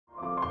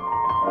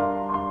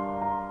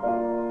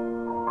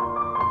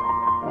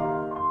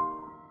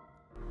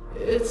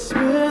It's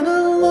been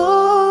a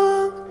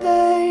long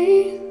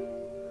day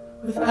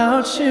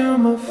without you,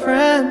 my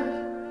friend,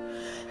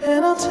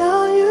 and I'll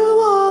tell you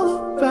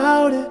all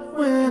about it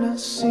when I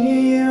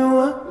see you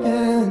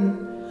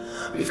again.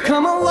 We've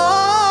come a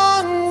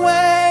long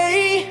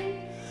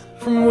way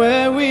from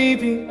where we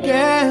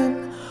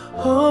began.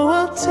 Oh,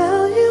 I'll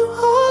tell you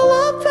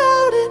all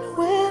about it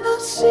when I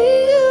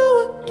see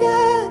you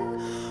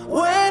again.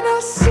 When I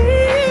see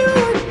you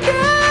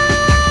again.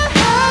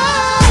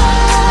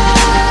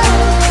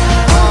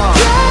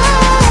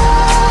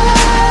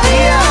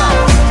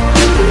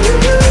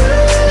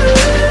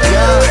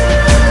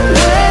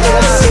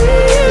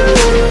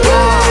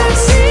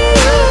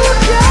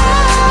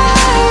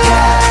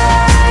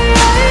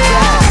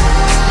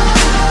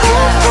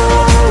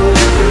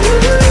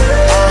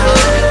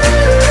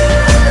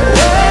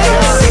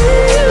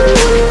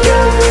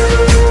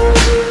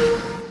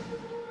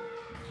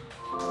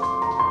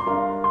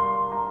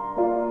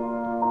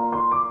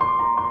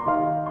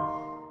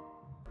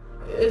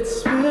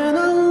 It's been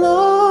a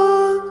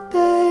long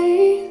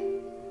day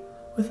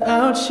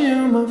without you,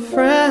 my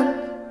friend,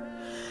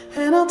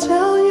 and I'll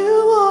tell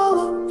you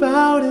all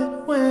about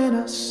it when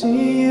I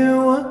see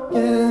you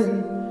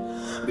again.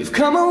 We've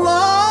come a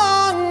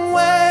long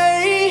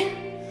way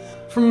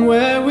from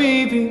where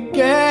we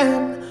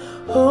began.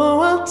 Oh,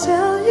 I'll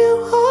tell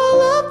you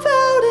all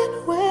about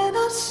it when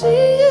I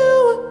see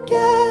you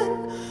again.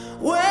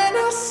 When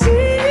I see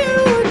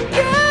you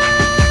again.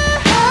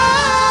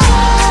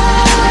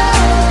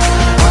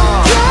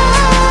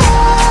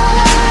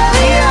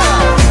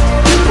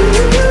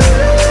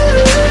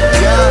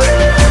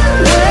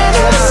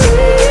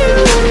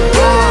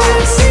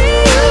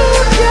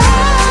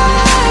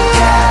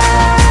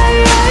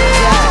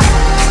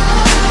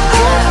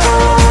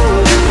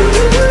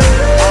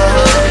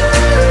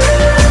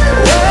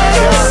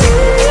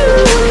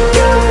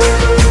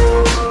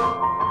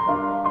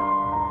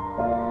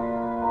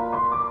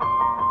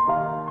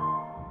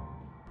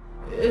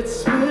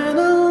 It's been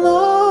a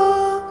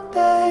long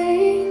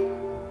day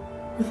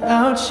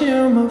without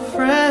you, my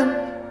friend,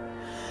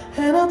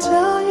 and I'll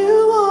tell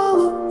you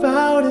all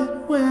about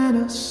it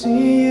when I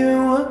see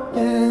you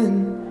again.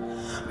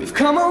 We've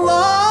come a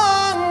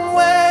long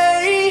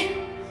way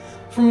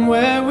from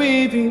where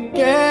we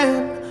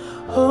began.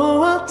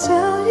 Oh, I'll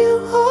tell you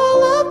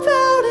all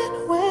about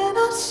it when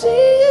I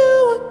see you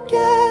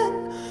again.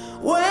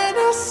 When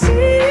I see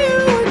you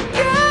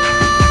again.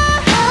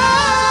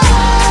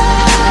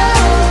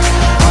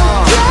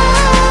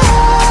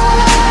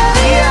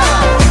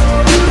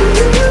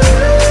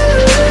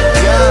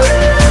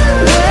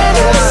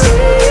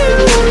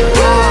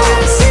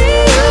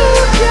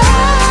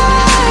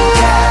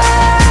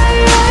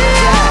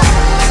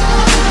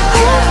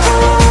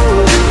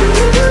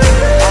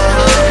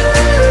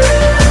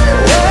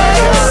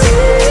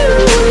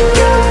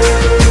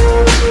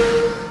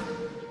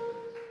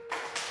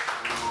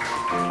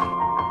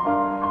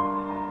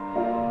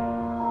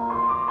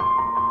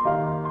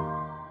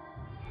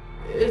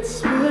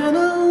 It's been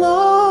a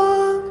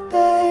long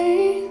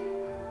day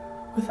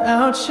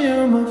without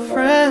you, my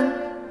friend,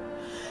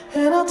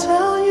 and I'll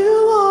tell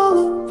you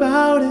all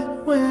about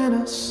it when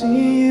I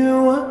see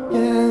you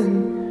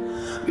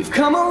again. We've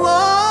come a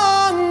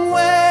long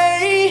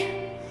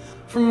way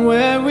from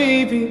where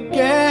we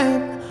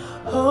began.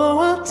 Oh,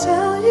 I'll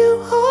tell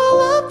you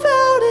all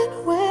about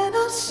it when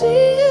I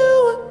see you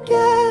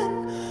again.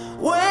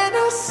 When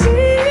I see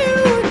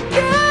you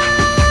again.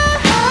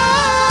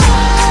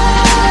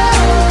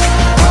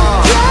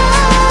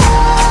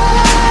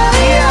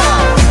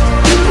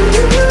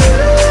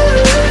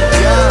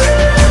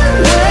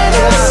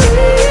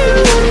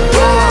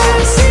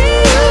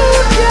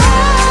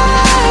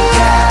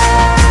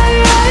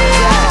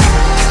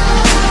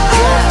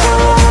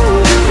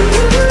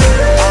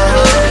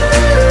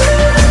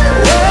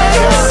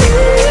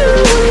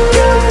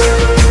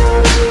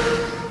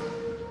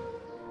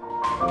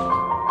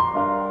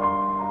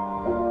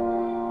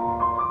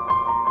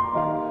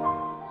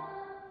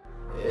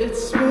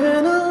 It's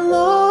been a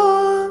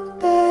long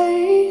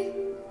day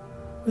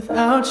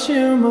without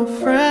you, my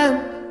friend,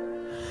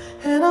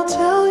 and I'll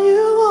tell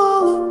you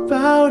all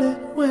about it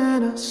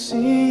when I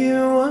see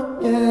you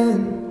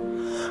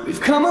again.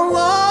 We've come a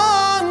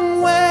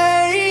long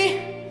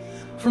way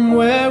from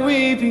where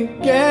we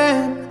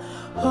began.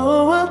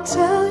 Oh, I'll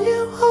tell